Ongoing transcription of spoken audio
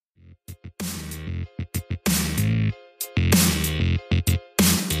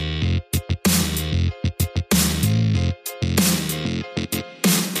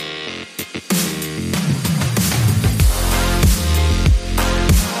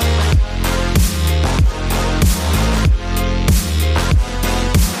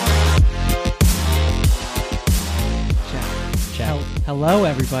Hello,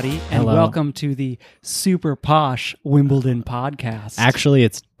 everybody, and Hello. welcome to the super posh Wimbledon podcast. Actually,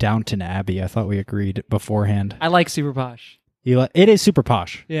 it's Downton Abbey. I thought we agreed beforehand. I like super posh. It is super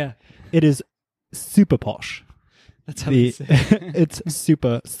posh. Yeah, It is super posh. that's how they say it. It's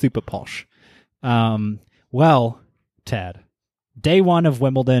super posh. Well, Tad, day one of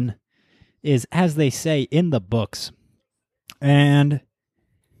Wimbledon is, as they say, in the books. And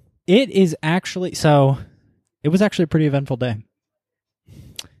it is actually, it was actually a pretty eventful day.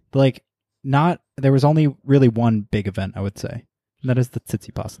 There was only really one big event, I would say. And that is that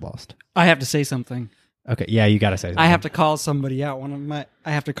Tsitsipas lost. I have to say something. Okay, yeah, you gotta say something. I have to call somebody out.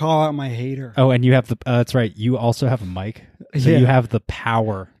 I have to call out my hater. Oh, and you have that's right. You also have a mic, so Yeah. you have the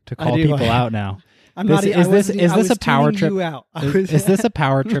power to call do. people out now. I'm Is this a power tuning trip? you out. Is this a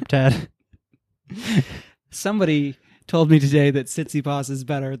power trip, Ted? Somebody told me today that Tsitsipas is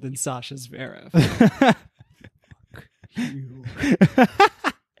better than Sasha Zverev. You.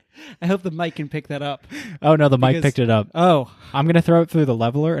 I hope the mic can pick that up. Oh no, the mic Because- picked it up. Oh, I'm gonna throw it through the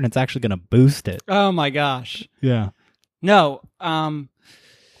leveler, and it's actually gonna boost it. oh my gosh. Yeah. No,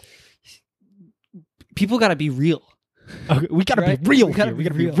 people got to be real. Okay, we gotta Right? be real We gotta here. be We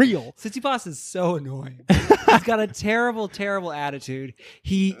gotta be real. real. Tsitsipas is so annoying. He's got a terrible attitude.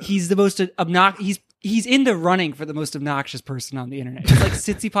 He's the most obnoxious. He's in the running for the most obnoxious person on the internet. It's like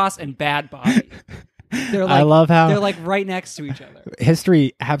Tsitsipas and Bad Body. They're like, I love how they're like right next to each other.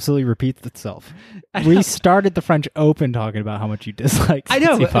 history absolutely repeats itself. I We know. started the French Open talking about how much you dislike I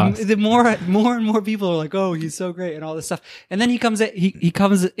know. Tsitsipas. The more and more people are like, "Oh, he's so great," and all this stuff. And then he comes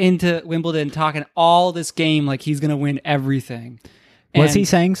into Wimbledon talking all this game like he's gonna win everything. Was And- he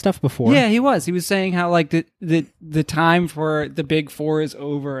saying stuff before? Yeah, he was. He was saying how like the time for the Big Four is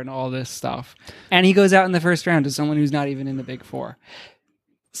over and all this stuff. And he goes out in the first round to someone who's not even in the Big Four.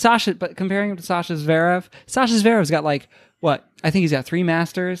 But comparing him to Sasha Zverev's got like what? I think he's got 3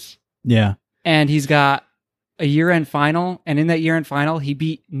 Masters, Yeah. and he's got a year-end final. And in that year-end final, he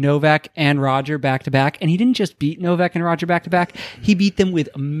beat Novak and Roger back to back. And he didn't just beat Novak and Roger back to back; he beat them with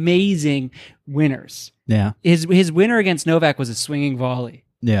amazing winners. Yeah. His winner against Novak was a swinging volley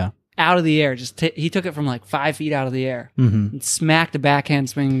Yeah. out of the air. He took it from like 5 feet out of the air Mm-hmm. and smacked a backhand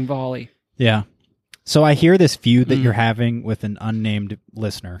swinging volley. Yeah. So I hear this feud that you're having with an unnamed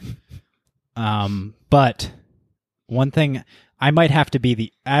listener. But one thing, I might have to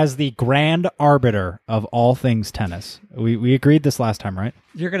be as the grand arbiter of all things tennis. We agreed this last time, right?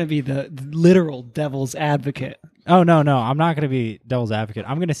 You're going to be the literal devil's advocate. Oh, no. I'm not going to be devil's advocate.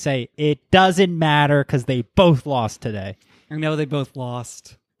 I'm going to say it doesn't matter because they both lost today. I know they both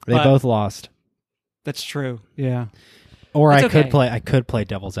lost. They but both lost. That's true. Yeah. Or It's I could okay. play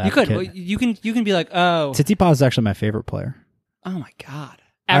devil's You advocate. could. Well, you can be like, oh. Tsitsipas is actually my favorite player. Oh my God.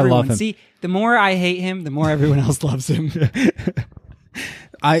 I Everyone. love him. See, the more I hate him, the more everyone else loves him.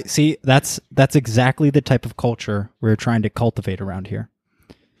 I see. That's exactly the type of culture we're trying to cultivate around here.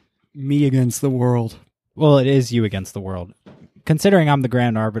 Me against the world. Well, it is you against the world. Considering I'm the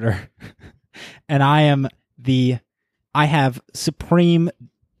grand arbiter, and I have supreme.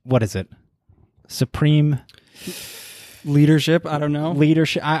 What is it? Supreme Leadership? I don't know.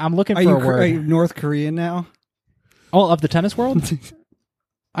 leadership. I'm looking Are for you, a word. are you North Korean now? Oh, of the tennis world?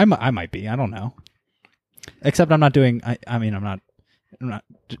 I might be. I don't know. Except I'm not doing. I'm not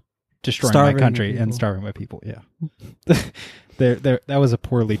destroying Starving my country people. and starving my people. Yeah. That was a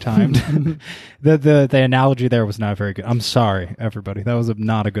poorly timed. the analogy there was not very good. I'm sorry, everybody. That was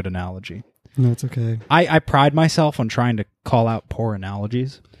not a good analogy. No, it's okay. I pride myself on trying to call out poor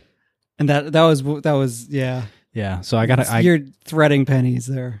analogies. And that was yeah. Yeah. So I gotta. You're threading pennies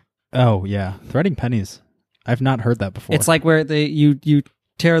there. Oh yeah, threading pennies. I've not heard that before. It's like where you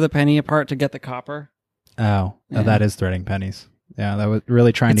tear the penny apart to get the copper. Oh, Yeah. that is threading pennies. Yeah, that was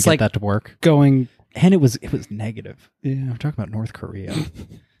really trying It's to get like- that to work. Going, And it was negative. yeah. I'm talking about North Korea.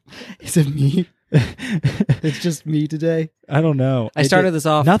 Is it me? It's just me today. I don't know. I started this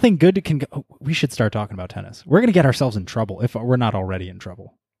off. Nothing good can go. Oh, we should start talking about tennis. We're going to get ourselves in trouble if we're not already in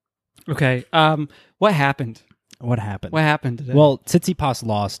trouble. Okay. What happened? What happened? What happened today? Well, Tsitsipas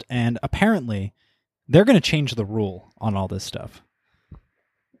lost, and apparently they're going to change the rule on all this stuff.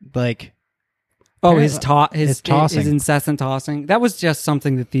 Like, his tossing. his incessant tossing. That was just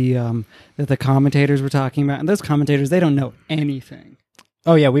something that the commentators were talking about, and those commentators, they don't know anything.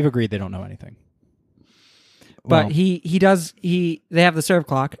 oh yeah, we've agreed they don't know anything. But Well, they have the serve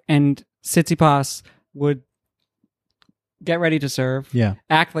clock, and Tsitsipas would get ready to serve, Yeah.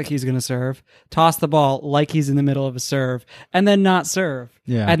 act like he's going to serve, toss the ball like he's in the middle of a serve, and then not serve,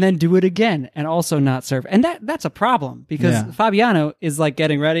 and then do it again and also not serve. And that's a problem because Fabiano is like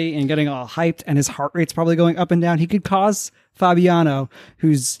getting ready and getting all hyped, and his heart rate's probably going up and down. He could cause Fabiano,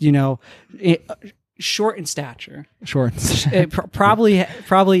 who's short in stature,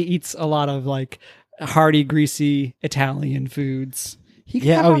 probably eats a lot of like hearty, greasy Italian foods. He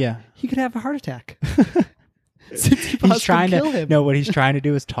could have a heart attack. He's trying to kill him. No, what he's trying to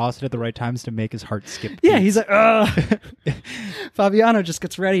do is toss it at the right times to make his heart skip. Yeah, he's like, ugh. Fabiano just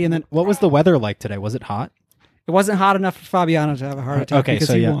gets ready, and then what was the weather like today? Was it hot? It wasn't hot enough for Fabiano to have a heart attack because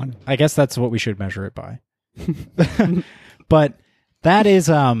he won. I guess that's what we should measure it by. But that is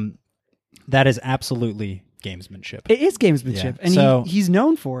absolutely gamesmanship. It is gamesmanship, and he's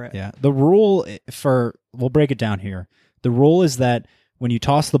known for it. Yeah. The rule we'll break it down here. The rule is that when you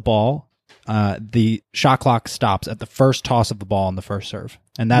toss the ball, the shot clock stops at the first toss of the ball on the first serve.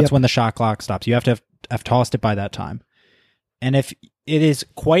 And that's when the shot clock stops. You have to have tossed it by that time. And if it is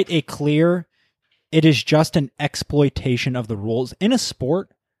quite a clear, it is just an exploitation of the rules in a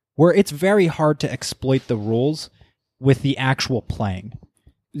sport where it's very hard to exploit the rules with the actual playing.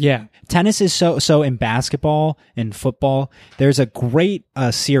 Yeah. Tennis is so in basketball and football. There's a great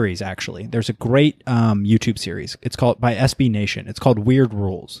series, actually. There's a great YouTube series. It's called by SB Nation. It's called Weird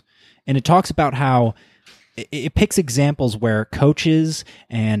Rules. And it talks about how it picks examples where coaches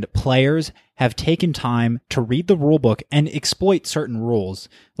and players have taken time to read the rule book and exploit certain rules.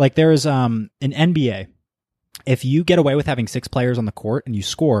 Like there's in NBA, if you get away with having 6 players on the court and you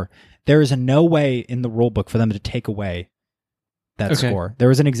score, there is no way in the rule book for them to take away that score. There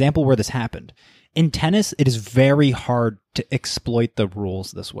was an example where this happened. In tennis, it is very hard to exploit the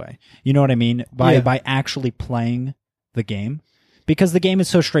rules this way. You know what I mean? By actually playing the game. Because the game is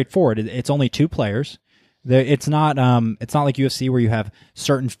so straightforward. It's only 2 players. It's not like UFC where you have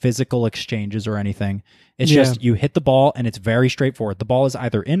certain physical exchanges or anything. It's just you hit the ball and it's very straightforward. The ball is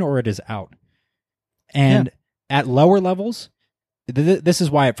either in or it is out. And at lower levels, this is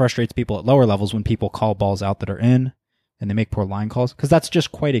why it frustrates people at lower levels when people call balls out that are in and they make poor line calls, because that's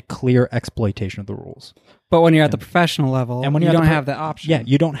just quite a clear exploitation of the rules. But when you're at the professional level, and when you don't have that option. Yeah,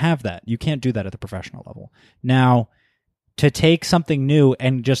 you don't have that. You can't do that at the professional level. Now, to take something new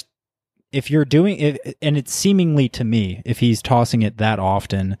and just, if you're doing it, and it's seemingly to me, if he's tossing it that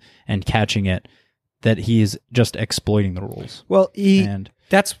often and catching it, that he's just exploiting the rules. Well,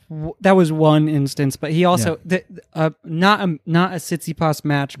 that was one instance, but he also not a Tsitsipas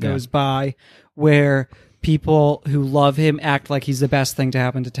match goes by where people who love him act like he's the best thing to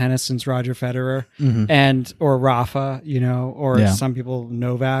happen to tennis since Roger Federer or Rafa, or some people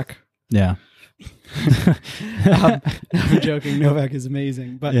Novak. Yeah. I'm joking. Novak is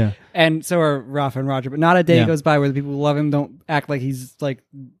amazing, but and so are Rafa and Roger. But not a day goes by where the people who love him don't act like he's like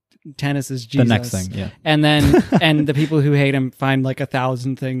tennis is Jesus. The next thing, and then and the people who hate him find like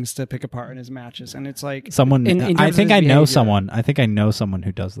 1,000 things to pick apart in his matches, and it's like someone. I think I know someone. I think I know someone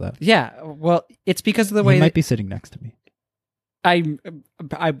who does that. Yeah, well, it's because of the way he might be sitting next to me. I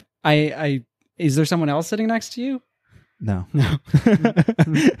is there someone else sitting next to you? No.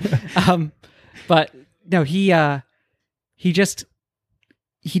 But no, he did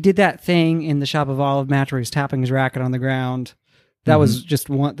that thing in the Shop of Olive match where he's tapping his racket on the ground. That was just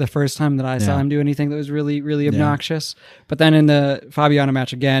the first time that I saw him do anything that was really, really obnoxious. But then in the Fabiano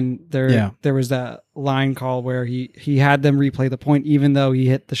match again, there was that line call where he had them replay the point, even though he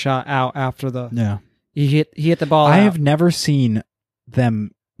hit the shot out after he hit the ball. I out. have never seen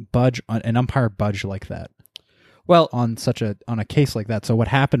them an umpire budge like that. Well, on a case like that. So what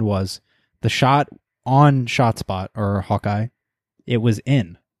happened was the shot on Shot Spot or Hawkeye, it was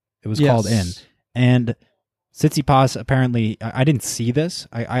in. It was called in. And Tsitsipas apparently, I didn't see this.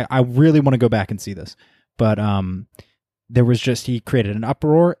 I really want to go back and see this. But there was he created an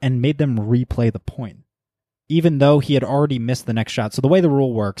uproar and made them replay the point, even though he had already missed the next shot. So the way the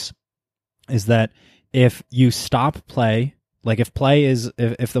rule works is that if you stop play, like if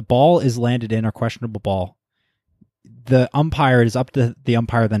the ball is landed in or questionable ball, the umpire, it is up to the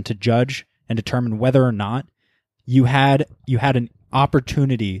umpire then to judge and determine whether or not you had an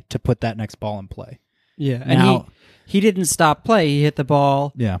opportunity to put that next ball in play. Yeah, and he didn't stop play. He hit the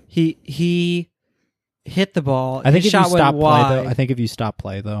ball. Yeah, he hit the ball. I think His if shot you stop went play, wide. though, if you stop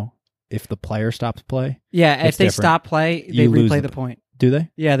play, though, if the player stops play, if they stop play, they replay the point. Do they?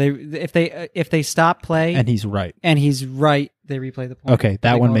 Yeah, if they stop play and he's right, they replay the point. Okay,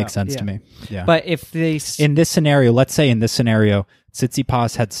 that one makes sense to me. Yeah, but if they in this scenario, let's say in this scenario,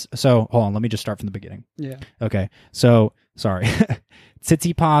 Tsitsipas had hold on, let me just start from the beginning. Yeah. Okay, so sorry,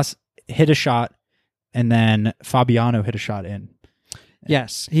 Tsitsipas hit a shot. and then Fabiano hit a shot in.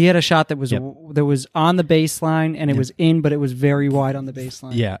 Yes, he had a shot that was on the baseline, and it was in, but it was very wide on the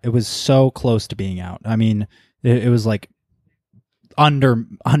baseline. Yeah, it was so close to being out. I mean, it was like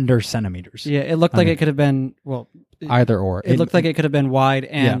under centimeters. Yeah, it looked like it could have been either or. It looked like it could have been wide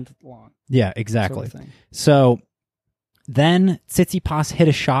and long. Yeah, exactly. Sort of thing. So then Tsitsipas hit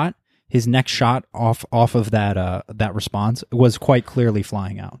a shot. His next shot off of that response was quite clearly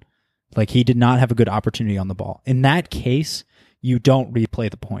flying out. Like, he did not have a good opportunity on the ball. In that case, you don't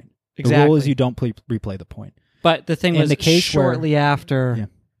replay the point. Exactly. The rule is you don't replay the point. But the thing was, the case shortly after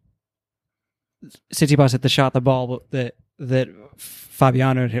Tsitsipas hit the shot, the ball that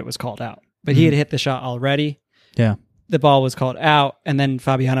Fabiano had hit was called out. But he had hit the shot already. Yeah. The ball was called out, and then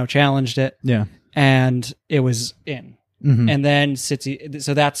Fabiano challenged it. Yeah. And it was in. Mm-hmm. And then so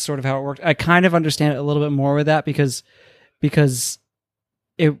that's sort of how it worked. I kind of understand it a little bit more with that because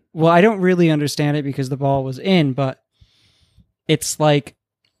I don't really understand it because the ball was in, but it's like,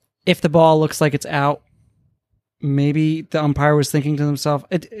 if the ball looks like it's out, maybe the umpire was thinking to himself,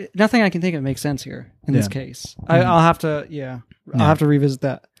 nothing I can think of makes sense here in this case. I'll have to, I'll have to revisit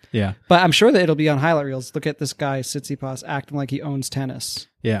that. Yeah. But I'm sure that it'll be on highlight reels. Look at this guy, Tsitsipas, acting like he owns tennis.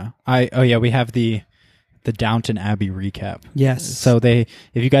 Yeah. We have the Downton Abbey recap. Yes. So if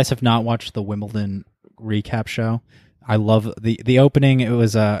you guys have not watched the Wimbledon recap show, I love the opening. It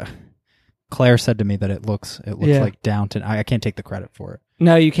was Claire said to me that it looks like Downton. I can't take the credit for it.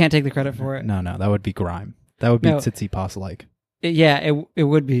 No, you can't take the credit for it. No, that would be grime. That would be Tsitsipas like. It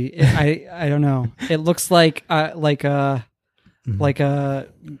would be. I don't know. It looks like I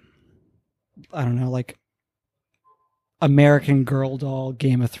don't know, like American Girl doll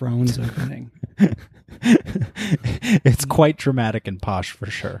Game of Thrones opening. It's quite dramatic and posh for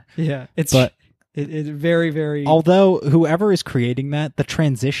sure. Yeah, it's very, very. Although whoever is creating that, the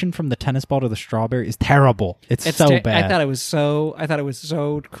transition from the tennis ball to the strawberry is terrible. It's so bad. I thought it was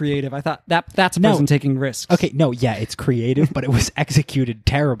so creative. I thought that's a person taking risks. Okay, no, yeah, it's creative, but it was executed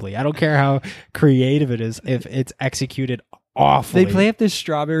terribly. I don't care how creative it is if it's executed awfully. They play up this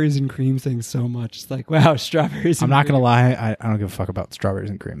strawberries and cream thing so much. It's like, wow, strawberries. I'm not gonna lie, I don't give a fuck about strawberries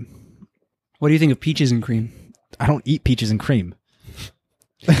and cream. What do you think of peaches and cream? I don't eat peaches and cream.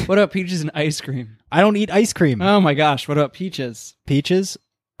 What about peaches and ice cream? I don't eat ice cream. Oh my gosh, what about peaches? Peaches?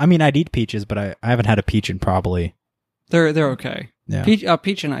 I mean, I'd eat peaches, but I haven't had a peach in probably. They're okay. Yeah.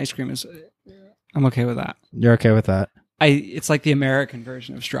 Peach and ice cream is. I'm okay with that. You're okay with that? It's like the American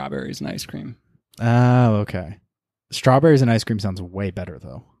version of strawberries and ice cream. Oh, okay. Strawberries and ice cream sounds way better,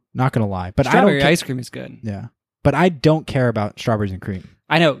 though. Not gonna lie, but strawberry ice cream is good. Yeah, but I don't care about strawberries and cream.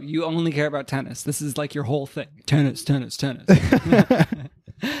 I know you only care about tennis. This is like your whole thing: tennis.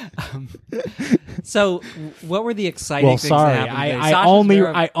 So, what were the exciting things sorry, that happened today?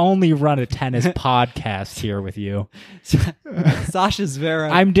 I only run a tennis podcast here with you. Sasha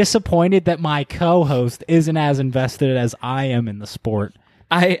Zverev. I'm disappointed that my co-host isn't as invested as I am in the sport.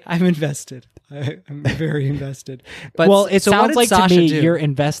 I'm invested. I'm very invested. But it sounds like Sasha to me you're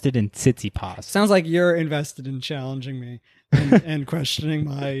invested in Tsitsipas. Sounds like you're invested in challenging me and questioning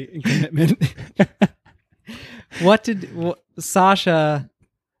my commitment. Sasha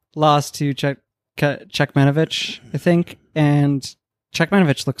lost to Czechmanovic, I think, and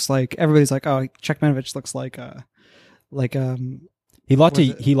Czechmanovic looks like everybody's like, oh, Czechmanovic looks like he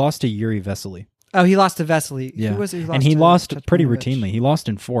lost to Yuri Vesely. Oh, he lost to Vesely. Yeah. Who was it? He lost pretty routinely. He lost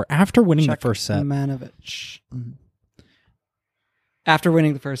in 4 after winning the first set. Czechmanovic. After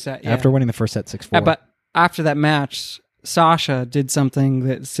winning the first set, yeah. After winning the first set 6-4. But after that match, Sasha did something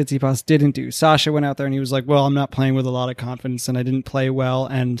that Tsitsipas didn't do. Sasha went out there and he was like, well, I'm not playing with a lot of confidence and I didn't play well.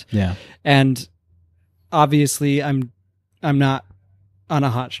 And obviously I'm not on a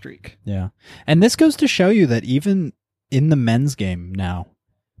hot streak. Yeah. And this goes to show you that even in the men's game now,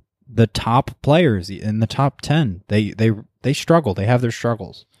 the top players in the top 10, they struggle. They have their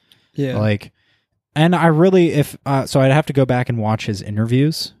struggles. Yeah. And I really, so I'd have to go back and watch his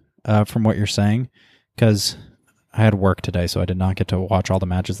interviews from what you're saying, because I had work today, so I did not get to watch all the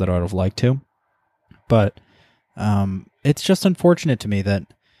matches that I would have liked to. But it's just unfortunate to me that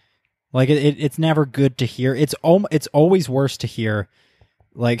it's never good to hear. It's always worse to hear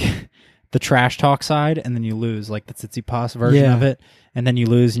the trash talk side, and then you lose, like the Tsitsipas version of it, and then you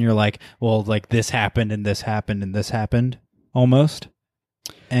lose, and you're like, well, this happened, and this happened, and this happened, almost.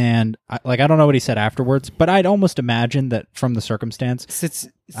 And I don't know what he said afterwards, but I'd almost imagine that from the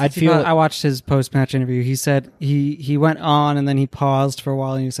circumstance, I watched his post-match interview. He said he went on, and then he paused for a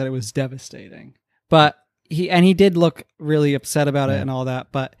while, and he said it was devastating. But he did look really upset about it and all that.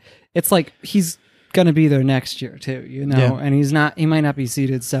 But it's like he's going to be there next year too, and he might not be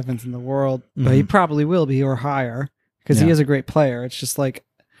seeded 7th in the world, but he probably will be or higher because he is a great player. It's just like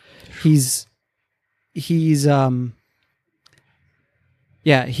he's he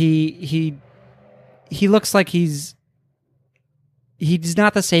looks like he's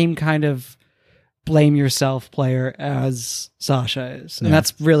not the same kind of blame yourself player as Sasha is. And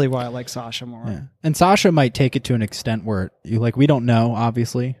that's really why I like Sasha more. Yeah. And Sasha might take it to an extent where we don't know,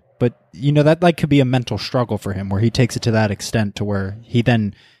 obviously, but that like could be a mental struggle for him where he takes it to that extent to where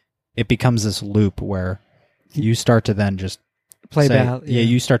it becomes this loop where you start to then just play bad. Yeah,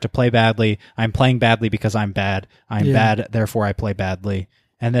 you start to play badly. I'm playing badly because I'm bad. I'm bad, therefore I play badly.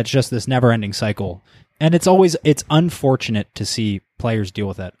 And that's just this never-ending cycle. And it's unfortunate to see players deal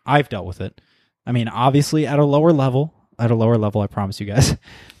with it. I've dealt with it. I mean, obviously at a lower level, I promise you guys.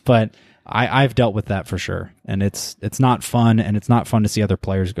 But I've dealt with that for sure. And it's not fun, and it's not fun to see other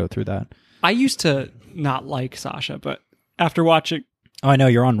players go through that. I used to not like Sasha, but after watching... Oh, I know,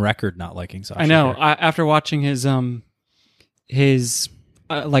 you're on record not liking Sasha. I know. After watching his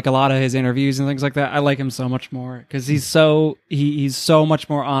like a lot of his interviews and things like that, I like him so much more because he's so much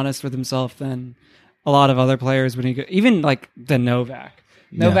more honest with himself than a lot of other players even like than Novak.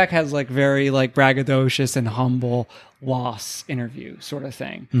 Novak has like very like braggadocious and humble loss interview sort of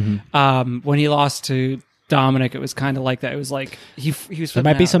thing. When he lost to Dominic, it was kind of like that. It was like he was. There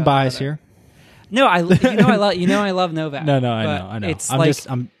might be some bias here. No, I love Novak. No, I know.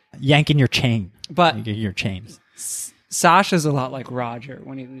 I'm yanking your chain. But your chains. Sasha's a lot like Roger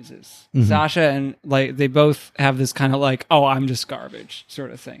when he loses. Sasha and like they both have this kind of like, oh, I'm just garbage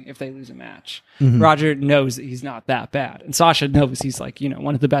sort of thing if they lose a match. Roger knows that he's not that bad, and Sasha knows he's like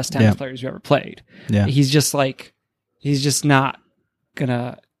one of the best tennis players you ever played. Yeah, he's just not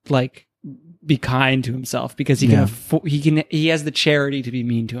gonna like be kind to himself because he has the charity to be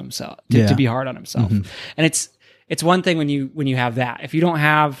mean to himself, to be hard on himself. And it's one thing when you have that. If you're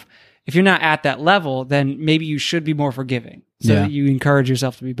not at that level, then maybe you should be more forgiving so that you encourage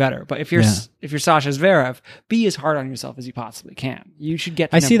yourself to be better. But if you're Sasha Zverev, be as hard on yourself as you possibly can. You should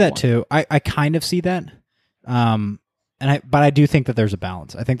get to I see that too. I kind of see that. But I do think that there's a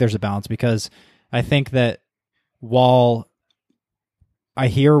balance. I think there's a balance because I think that while I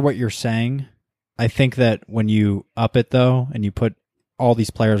hear what you're saying, I think that when you up it though and you put all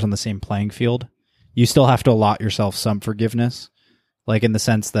these players on the same playing field, you still have to allot yourself some forgiveness. Like in the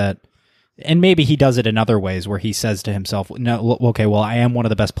sense that, and maybe he does it in other ways where he says to himself, no, okay, well, I am one of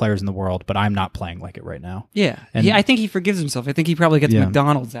the best players in the world, but I'm not playing like it right now. Yeah. And I think he forgives himself. I think he probably gets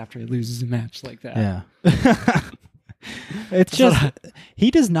McDonald's after he loses a match like that. Yeah. It's just, he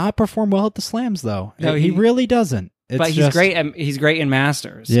does not perform well at the slams though. No, he really doesn't. But he's great. He's great in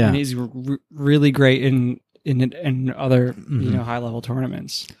Masters. Yeah. And he's really great in other, high level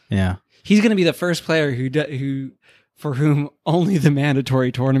tournaments. Yeah. He's going to be the first player who for whom only the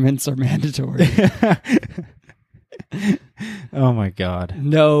mandatory tournaments are mandatory. Oh my God.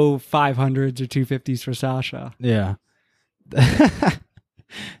 No 500s or 250s for Sasha. Yeah.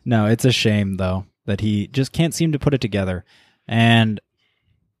 No, it's a shame though that he just can't seem to put it together. And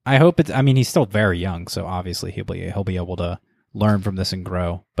I hope he's still very young, so obviously he'll be able to learn from this and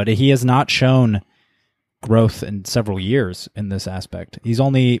grow. But he has not shown growth in several years in this aspect. He's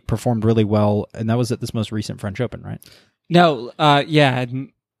only performed really well, and that was at this most recent French Open, right? No,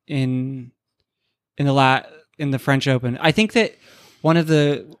 in the French Open. I think that one of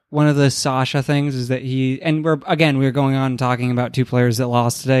the Sasha things is that we're going on talking about two players that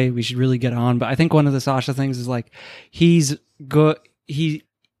lost today. We should really get on, but I think one of the Sasha things is like he's good.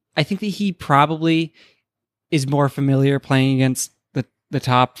 I think that he probably is more familiar playing against the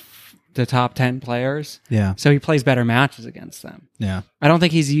top 10 players. Yeah. So he plays better matches against them. Yeah. I don't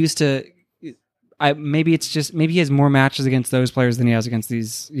think he's used to. Maybe he has more matches against those players than he has against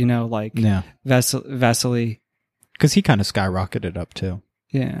these. Vesely. Because he kind of skyrocketed up too.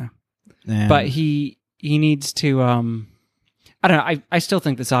 Yeah. But he needs to. I don't know. I still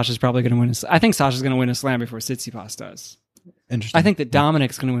think that Sasha's probably going to win. I think Sasha's going to win a slam before Tsitsipas does. Interesting. I think that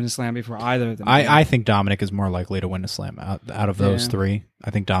Dominic's going to win a slam before either of them. I think Dominic is more likely to win a slam out of those three.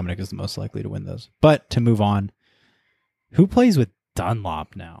 I think Dominic is the most likely to win those. But to move on, who plays with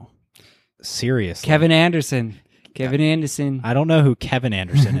Dunlop now? Seriously, Kevin Anderson. Anderson. I don't know who Kevin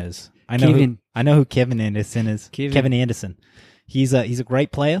Anderson is. I know who Kevin Anderson is. Kevin Anderson. He's a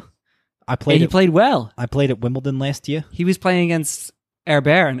great player. He played well. I played at Wimbledon last year. He was playing against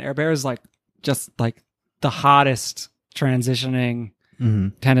Herbert, and Herbert is just the hottest transitioning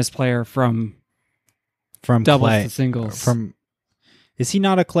tennis player from doubles clay to singles. Is he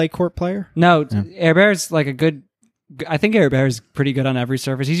not a clay court player? No, Herbert's like a good. I think Herbert's pretty good on every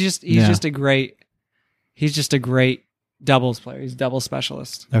surface. He's just a great He's just a great doubles player. He's a doubles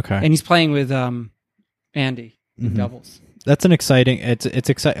specialist. Okay. And he's playing with Andy in doubles. That's an exciting. It's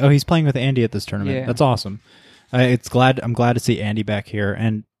exciting. Oh, he's playing with Andy at this tournament. Yeah. That's awesome. I'm glad to see Andy back here.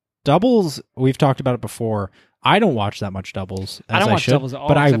 And doubles, we've talked about it before. I don't watch that much doubles. As I don't watch should, doubles at all,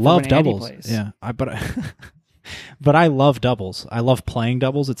 but I except for love when Andy doubles. plays. Yeah, but I love doubles. I love playing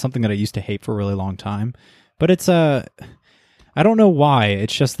doubles. It's something that I used to hate for a really long time. But it's I don't know why.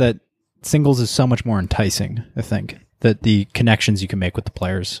 It's just that singles is so much more enticing. I think that the connections you can make with the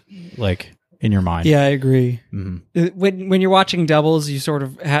players, like in your mind. Yeah, I agree. Mm-hmm. When you're watching doubles, you sort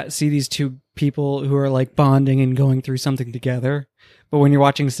of see these two people who are like bonding and going through something together. But when you're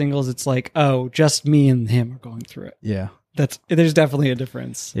watching singles, it's like, oh, just me and him are going through it. Yeah. There's definitely a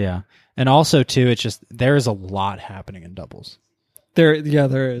difference. Yeah. And also too, it's just there is a lot happening in doubles. There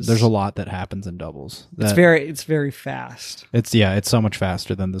is. There's a lot that happens in doubles. It's very fast. It's so much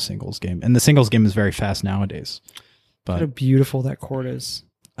faster than the singles game. And the singles game is very fast nowadays. But Look how beautiful that court is.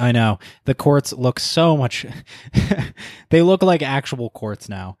 I know. The courts look so much they look like actual courts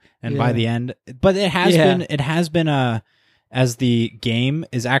now. And by the end, but it has been as the game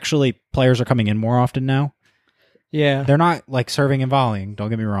is actually players are coming in more often now. Yeah. They're not like serving and volleying, don't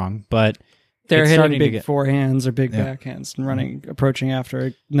get me wrong, but they're it's hitting big get, forehands or big backhands and approaching after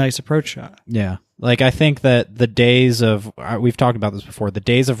a nice approach shot. Yeah. Like, I think that the days of, we've talked about this before, the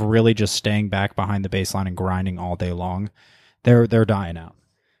days of really just staying back behind the baseline and grinding all day long, they're dying out.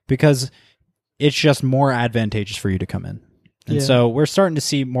 Because it's just more advantageous for you to come in. And so we're starting to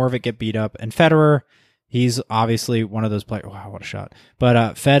see more of it get beat up. And Federer, he's obviously one of those players. Wow, what a shot.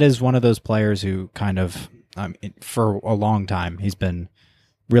 But Fed is one of those players who kind of, for a long time, he's been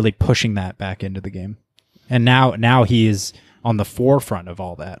really pushing that back into the game. And now he is on the forefront of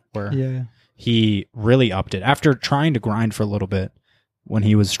all that, where he really upped it after trying to grind for a little bit when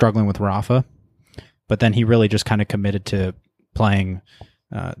he was struggling with Rafa. But then he really just kind of committed to playing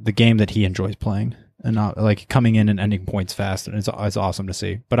the game that he enjoys playing and not like coming in and ending points fast. And it's awesome to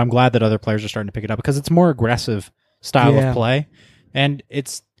see. But I'm glad that other players are starting to pick it up because it's more aggressive style of play. And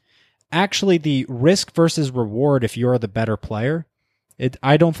it's actually the risk versus reward if you're the better player.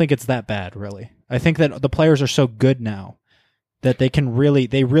 I don't think it's that bad, really. I think that the players are so good now that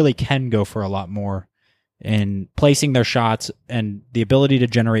they really can go for a lot more in placing their shots and the ability to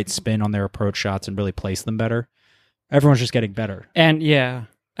generate spin on their approach shots and really place them better. Everyone's just getting better. And yeah,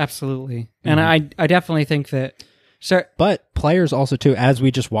 absolutely. And I definitely think that. But players also too, as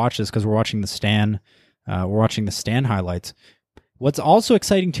we just watched this because we're watching the Stan highlights. What's also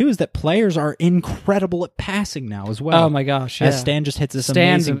exciting too is that players are incredible at passing now as well. Oh my gosh! Yeah. As Stan just hits this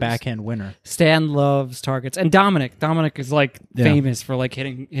amazing backhand winner. Stan loves targets, and Dominic is like famous for like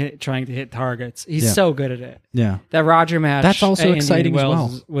trying to hit targets. He's so good at it. Yeah, that Roger match. That's also exciting as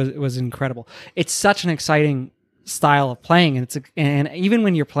well. Was incredible. It's such an exciting style of playing, and even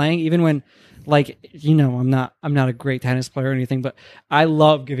when you're playing, even when I'm not a great tennis player or anything, but I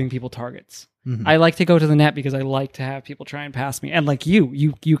love giving people targets. Mm-hmm. I like to go to the net because I like to have people try and pass me. And like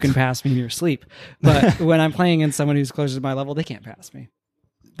you can pass me in your sleep. But when I'm playing against someone who's closer to my level, they can't pass me.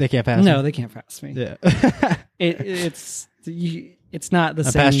 They can't pass No, me? they can't pass me. Yeah. It's not the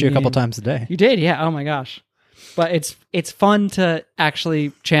same. I passed you a couple game. times a day. You did, yeah. Oh my gosh. But it's fun to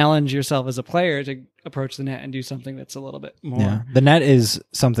actually challenge yourself as a player to approach the net and do something that's a little bit more. Yeah. The net is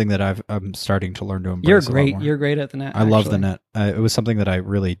something that I'm starting to learn to embrace. You're great. You're great at the net. I love the net. It was something that I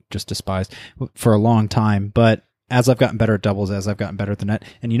really just despised for a long time. But as I've gotten better at doubles, as I've gotten better at the net,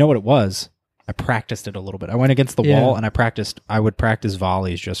 and you know what it was? I practiced it a little bit. I went against the wall and I would practice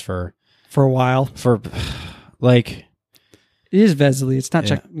volleys just for a while. For like. It is Vesely. It's not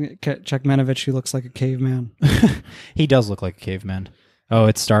Czechmanovic who looks like a caveman. He does look like a caveman. Oh,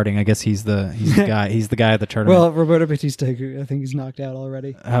 it's starting. I guess he's the guy. He's the guy at the tournament. Well, Roberto Batista, I think he's knocked out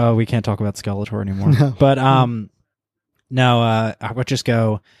already. Oh, we can't talk about Skeletor anymore. No. But I would just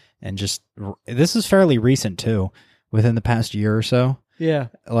go and this is fairly recent too, within the past year or so. Yeah.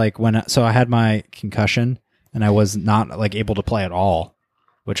 Like I had my concussion and I was not like able to play at all,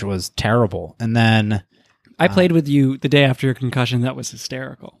 which was terrible. And then I played with you the day after your concussion. That was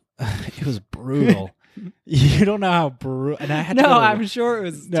hysterical. It was brutal. You don't know how brutal. And I had I'm sure it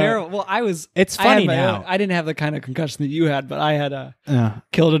was terrible. Well, It's funny now. I didn't have the kind of concussion that you had, but I had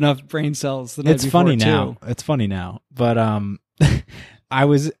killed enough brain cells the night it's before funny too. now. It's funny now. But I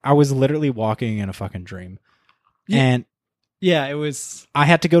was literally walking in a fucking dream, and it was. I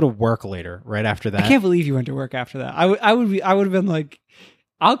had to go to work later. Right after that, I can't believe you went to work after that. I would have been like,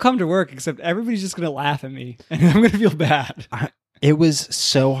 I'll come to work, except everybody's just gonna laugh at me, and I'm gonna feel bad. It was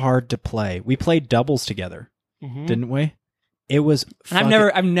so hard to play. We played doubles together, didn't we? It was. And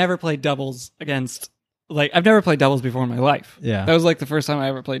I've never played doubles against like I've never played doubles before in my life. Yeah. That was like the first time I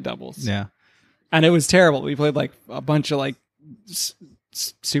ever played doubles. Yeah. And it was terrible. We played like a bunch of like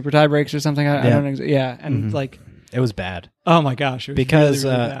super tie breaks or something. I don't know. Yeah. And like, it was bad. Oh my gosh. It was because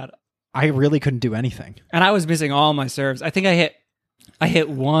really, really bad. I really couldn't do anything. And I was missing all my serves. I think I hit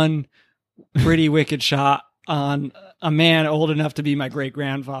one pretty wicked shot on a man old enough to be my great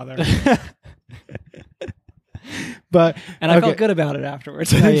grandfather. And I felt good about it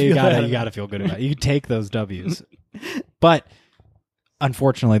afterwards. Yeah, you gotta feel good about it. You take those W's. But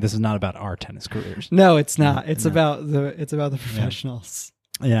unfortunately, this is not about our tennis careers. No, it's not. It's about the professionals.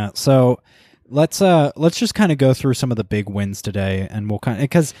 Yeah. So let's just kind of go through some of the big wins today, and we'll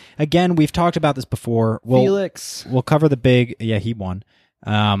because again we've talked about this before. Felix, we'll cover the big. Yeah, he won.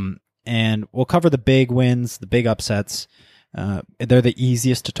 And we'll cover the big wins, the big upsets. They're the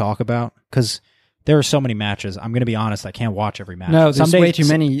easiest to talk about because there are so many matches. I'm going to be honest, I can't watch every match. No, there's way too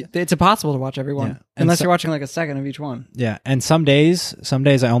many. It's impossible to watch every one unless you're watching like a second of each one. Yeah, and some days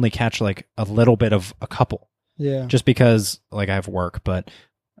I only catch like a little bit of a couple. Yeah, just because like I have work. But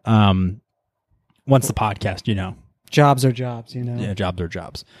once the podcast, jobs are jobs. Yeah, jobs are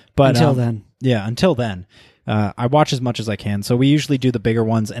jobs. But until then, until then. I watch as much as I can, so we usually do the bigger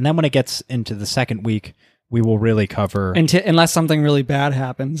ones, and then when it gets into the second week, we will really cover. Unless something really bad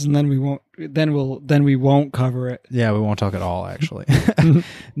happens, and then we won't. Then we won't cover it. Yeah, we won't talk at all, actually.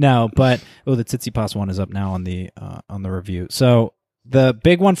 No, but the Tsitsipas one is up now on the review. So the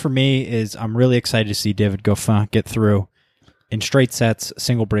big one for me is I'm really excited to see David Goffin get through in straight sets,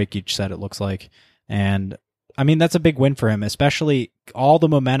 single break each set. It looks like, and I mean that's a big win for him, especially all the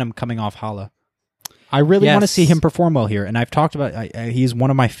momentum coming off Halle. I really want to see him perform well here, and I've talked about he's one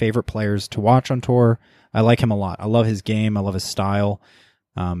of my favorite players to watch on tour. I like him a lot. I love his game. I love his style.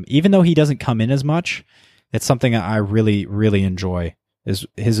 Even though he doesn't come in as much, it's something I really, really enjoy, is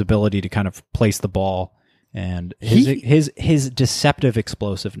his ability to kind of place the ball and his deceptive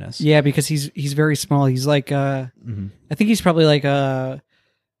explosiveness. Yeah, because he's very small. He's like I think he's probably like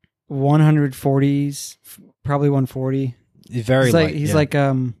 140s, probably 140. He's very light. He's like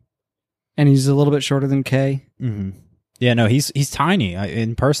and he's a little bit shorter than Kay. Mm-hmm. Yeah, no, he's tiny.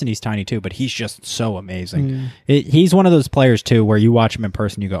 In person, he's tiny too, but he's just so amazing. He's one of those players too, where you watch him in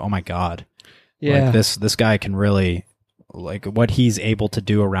person, you go, "Oh my god!" Yeah, like this guy can really, like, what he's able to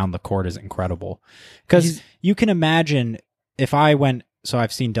do around the court is incredible. Because you can imagine if I went. So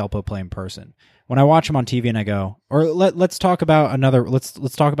I've seen Delpo play in person. When I watch him on TV and I go, or let's talk about another. Let's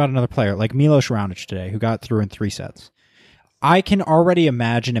talk about another player like Milos Raonic today, who got through in 3 sets. I can already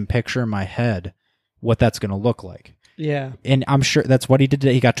imagine and picture in my head what that's going to look like. Yeah. And I'm sure that's what he did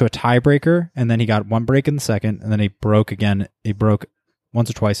today. He got to a tiebreaker, and then he got one break in the second, and then he broke again. He broke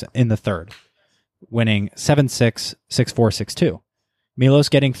once or twice in the third, winning 7-6, 6-4, 6-2. Milos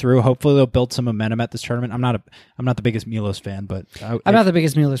getting through. Hopefully they'll build some momentum at this tournament. I'm not the biggest Milos fan, but I'm not the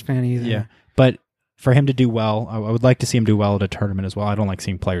biggest Milos fan either. Yeah. But for him to do well, I would like to see him do well at a tournament as well. I don't like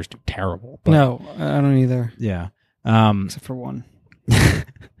seeing players do terrible. But, no, I don't either. Yeah. Except for one.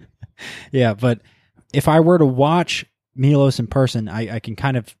 Yeah, but if I were to watch Milos in person, I can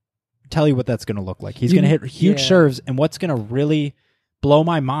kind of tell you what that's going to look like. He's going to hit huge serves, and what's going to really blow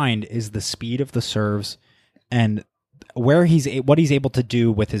my mind is the speed of the serves and what he's able to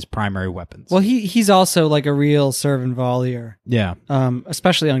do with his primary weapons. Well, he's also like a real serve and volleyer. Yeah.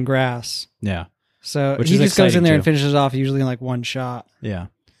 Especially on grass. Yeah. So he just goes in there and finishes off usually in like one shot. Yeah.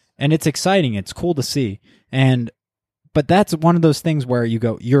 And it's exciting. It's cool to see. But that's one of those things where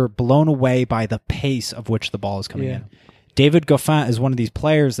you're blown away by the pace of which the ball is coming in. David Goffin is one of these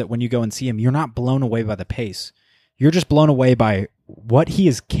players that when you go and see him, you're not blown away by the pace. You're just blown away by what he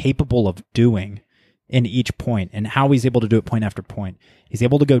is capable of doing in each point and how he's able to do it point after point. He's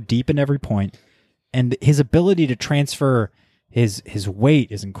able to go deep in every point, and his ability to transfer his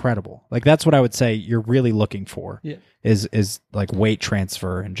weight is incredible. Like that's what I would say you're really looking for. Yeah. Is like weight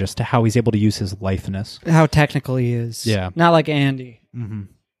transfer and just how he's able to use his litheness. How technical he is. Yeah. Not like Andy. Mm-hmm.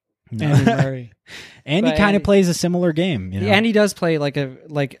 No. Andy Murray. Andy kind of plays a similar game. Andy does play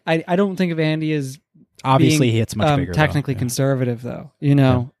I don't think of Andy as obviously being, he hits much bigger. Technically conservative though.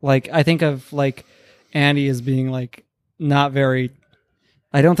 Like I think of like Andy as being like not very.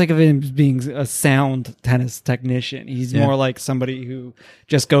 I don't think of him as being a sound tennis technician. He's more like somebody who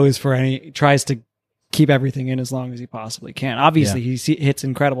just goes for tries to keep everything in as long as he possibly can. Obviously, he hits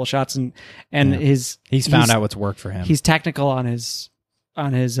incredible shots, and he's found out what's worked for him. He's technical on his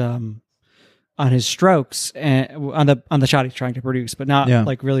strokes and on the shot he's trying to produce, but not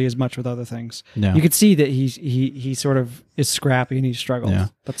like really as much with other things. Yeah. You could see that he sort of is scrappy and he struggles. Yeah.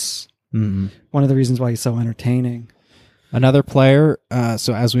 That's one of the reasons why he's so entertaining. Another player,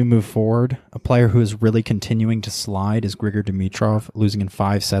 so as we move forward, a player who is really continuing to slide is Grigor Dimitrov, losing in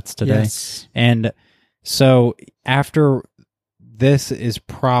 5 sets today. Yes. And so after this is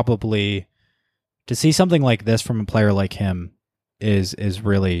probably, to see something like this from a player like him is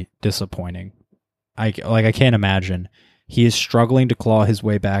really disappointing. I can't imagine. He is struggling to claw his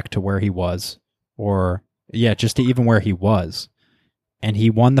way back to where he was, or just to even where he was. And he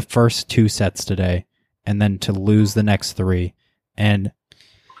won the first 2 sets today, and then to lose the next 3. And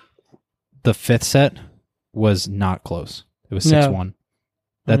the 5th set was not close. It was 6-1.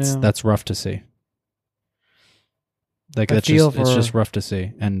 That's rough to see. Like it's just rough to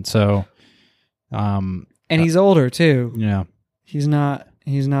see. And so and he's older too. Yeah. He's not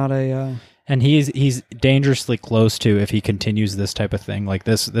a and he's dangerously close to, if he continues this type of thing, like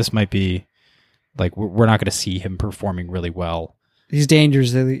this might be like we're not going to see him performing really well. He's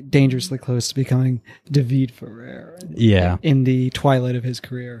dangerously close to becoming David Ferrer. Yeah. In the twilight of his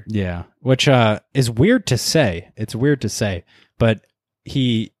career. Yeah. Which is weird to say. It's weird to say, but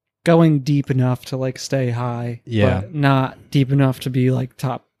he going deep enough to like stay high, but not deep enough to be like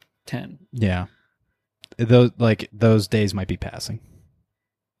top 10. Yeah. Those days might be passing.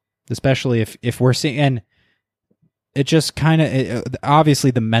 Especially if we're seeing, and it just kind of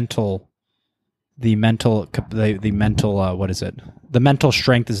obviously the mental what is it? The mental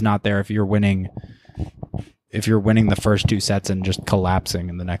strength is not there if you're winning the first 2 sets and just collapsing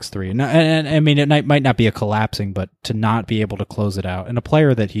in the next 3. And I mean, it might not be a collapsing, but to not be able to close it out. And a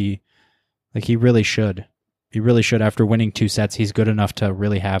player that he really should. He really should. After winning 2 sets, he's good enough to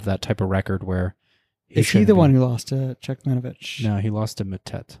really have that type of record where is he the one who lost to Czechmanovic? No, he lost to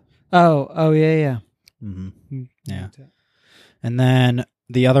Matet. Oh yeah. Mm-hmm. Yeah. And then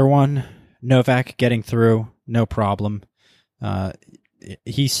the other one, Novak getting through, no problem.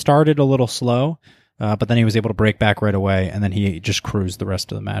 He started a little slow, but then he was able to break back right away, and then he just cruised the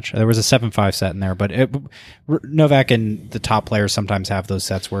rest of the match. There was a 7-5 set in there, but Novak and the top players sometimes have those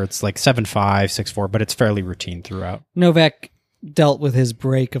sets where it's like 7-5, 6-4, but it's fairly routine throughout. Novak dealt with his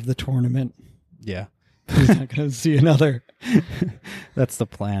break of the tournament. Yeah. He's not going to see another. That's the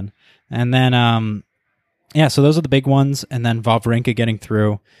plan. And then, so those are the big ones, and then Wawrinka getting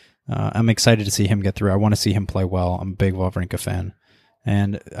through. I'm excited to see him get through. I want to see him play well. I'm a big Wawrinka fan.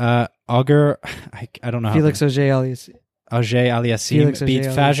 And Auger, I don't know. Felix Auger-Aliassime beat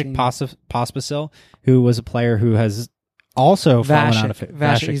Vajik Pospisil, who was a player who has also fallen out of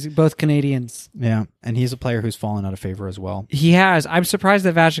favor. He's both Canadians. Yeah, and he's a player who's fallen out of favor as well. He has. I'm surprised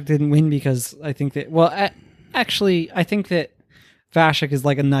that Vajik didn't win because I think that, I think that Vajik is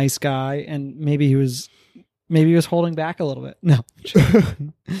like a nice guy, and maybe he was holding back a little bit. No.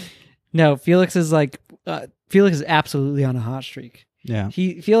 No, Felix is absolutely on a hot streak. Yeah.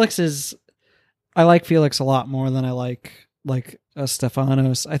 I like Felix a lot more than I like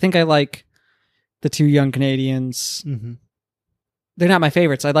Stefanos. I think I like the 2 young Canadians. Mm-hmm. They're not my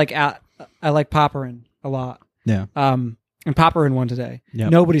favorites. I like Popyrin a lot. Yeah. And Popyrin won today.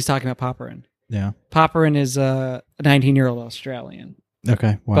 Yep. Nobody's talking about Popyrin. Yeah. Popyrin is a 19-year-old Australian.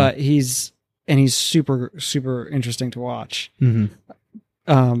 Okay. Wow. But he's super, super interesting to watch.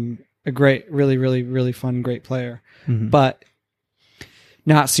 Mm-hmm. A great, really, really, really fun, great player. Mm-hmm. But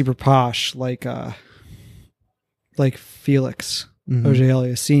not super posh like Felix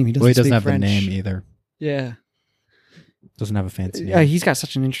Auger-Aliassime. He doesn't have French. the name either. Yeah. Doesn't have a fancy name. Yeah, he's got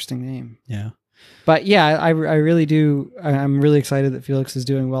such an interesting name. Yeah. But yeah, I really do. I'm really excited that Felix is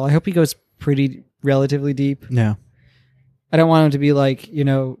doing well. I hope he goes relatively deep. Yeah. I don't want him to be like,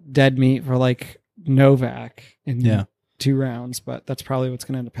 dead meat for like Novak in 2 rounds, but that's probably what's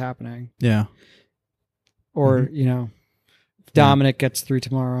going to end up happening. Yeah. Or, Dominic gets through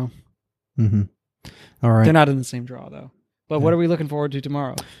tomorrow. Mm-hmm. All right. They're not in the same draw, though. But what are we looking forward to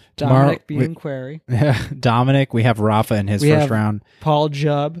tomorrow? Dominic beating Querrey. Yeah, Dominic. We have Rafa in his first round. Paul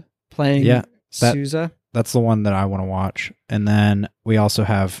Jubb playing Sousa. That's the one that I want to watch. And then we also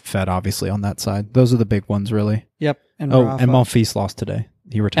have Fed, obviously, on that side. Those are the big ones, really. Yep. And Rafa. And Monfils lost today.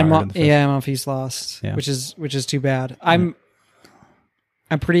 He retired in the 5th. Yeah, Monfils lost, which is too bad. I think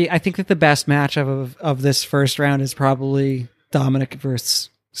that the best matchup of this first round is probably Dominic versus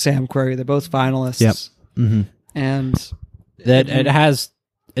Sam Querrey. They're both finalists. Yep. Mm-hmm. And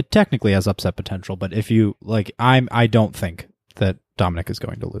it technically has upset potential, but if you I don't think that Dominic is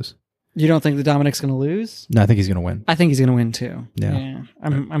going to lose. You don't think that Dominic's going to lose? No, I think he's going to win. I think he's going to win too. Yeah.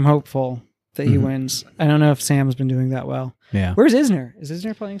 I'm hopeful that he wins. I don't know if Sam's been doing that well. Yeah. Where's Isner? Is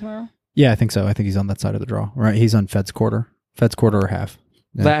Isner playing tomorrow? Yeah, I think so. I think he's on that side of the draw. Right, he's on Fed's quarter or half.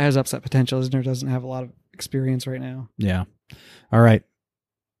 Yeah. That has upset potential. Isner doesn't have a lot of experience right now. Yeah. All right.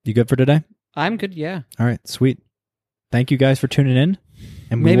 You good for today? I'm good, yeah. All right, sweet. thank you guys for tuning in.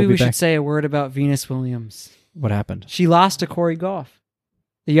 And Maybe we back. should say a word about Venus Williams. What happened? She lost to Corey Goff,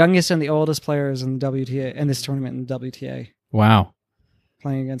 the youngest and the oldest players in the WTA in this tournament in the WTA. Wow.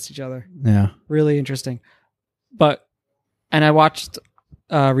 Playing against each other. Yeah. Really interesting. And I watched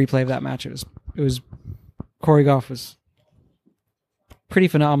a replay of that match. It was Corey Goff was pretty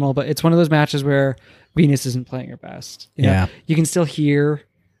phenomenal, but it's one of those matches where Venus isn't playing her best. You know? You can still hear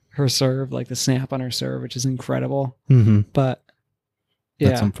her serve, like the snap on her serve, which is incredible. Mm-hmm. But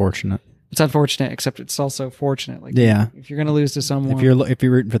that's unfortunate. It's unfortunate, except it's also fortunate. Like, if you're going to lose to someone, if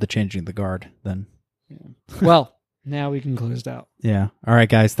you're rooting for the changing of the guard, then well, now we can close it out. Yeah. All right,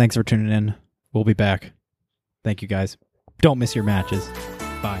 guys. Thanks for tuning in. We'll be back. Thank you, guys. Don't miss your matches.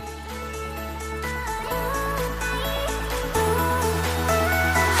 Bye.